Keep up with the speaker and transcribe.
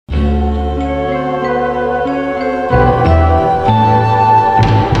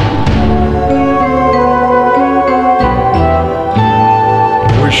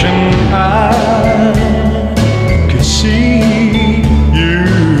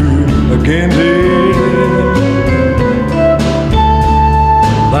hinted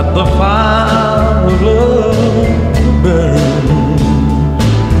that the fire of love burn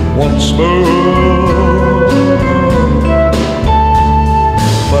once more,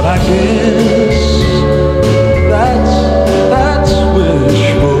 but I guess that's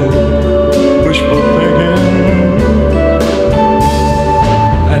wishful thinking,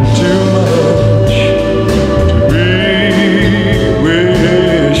 and too much to be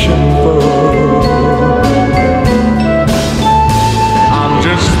wishing for. I'm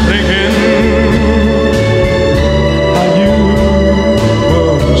just thinking how you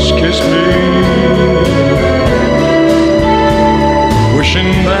once kissed me,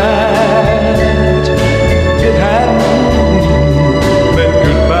 wishing that it hadn't meant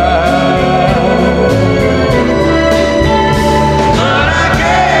goodbye. But I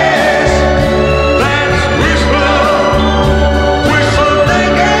guess that's wishful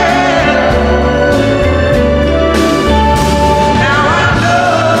thinking. Now I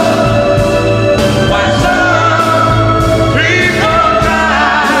know why some people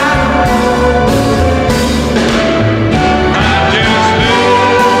die. I just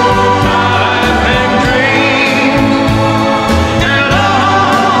live my life and dream and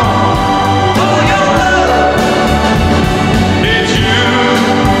long for your love. It's you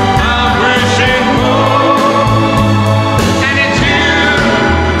I'm wishing for, and it's you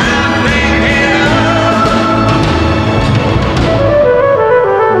I'm thinking of.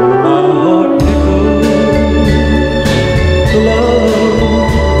 My heart echoes the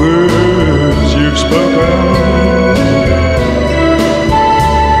love words you've spoken.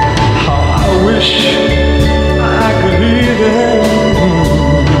 How I wish I could hear them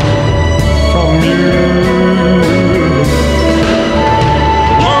from you.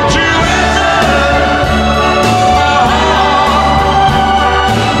 Won't you answer my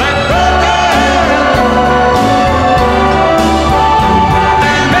heart that's broken,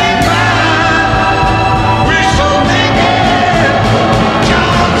 and make my wishful thinking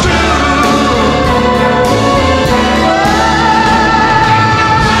come true?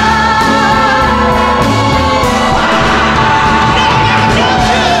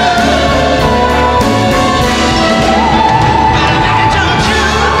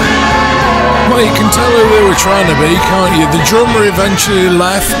 Well, you can tell who they were trying to be, can't you? The drummer eventually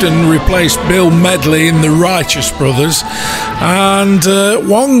left and replaced Bill Medley in the Righteous Brothers, and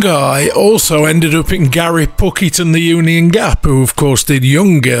one guy also ended up in Gary Puckett and the Union Gap, who of course did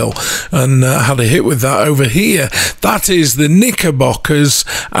Young Girl and had a hit with that over here. That is the Knickerbockers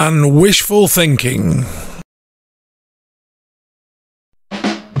and Wishful Thinking.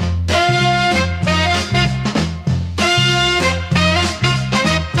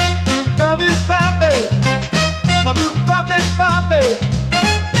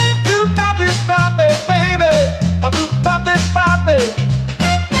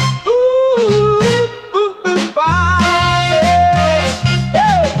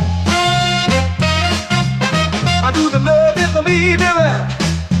 I do the love is the baby right.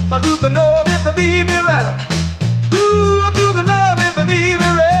 I do the love is the baby right. Ooh, I do the love is the baby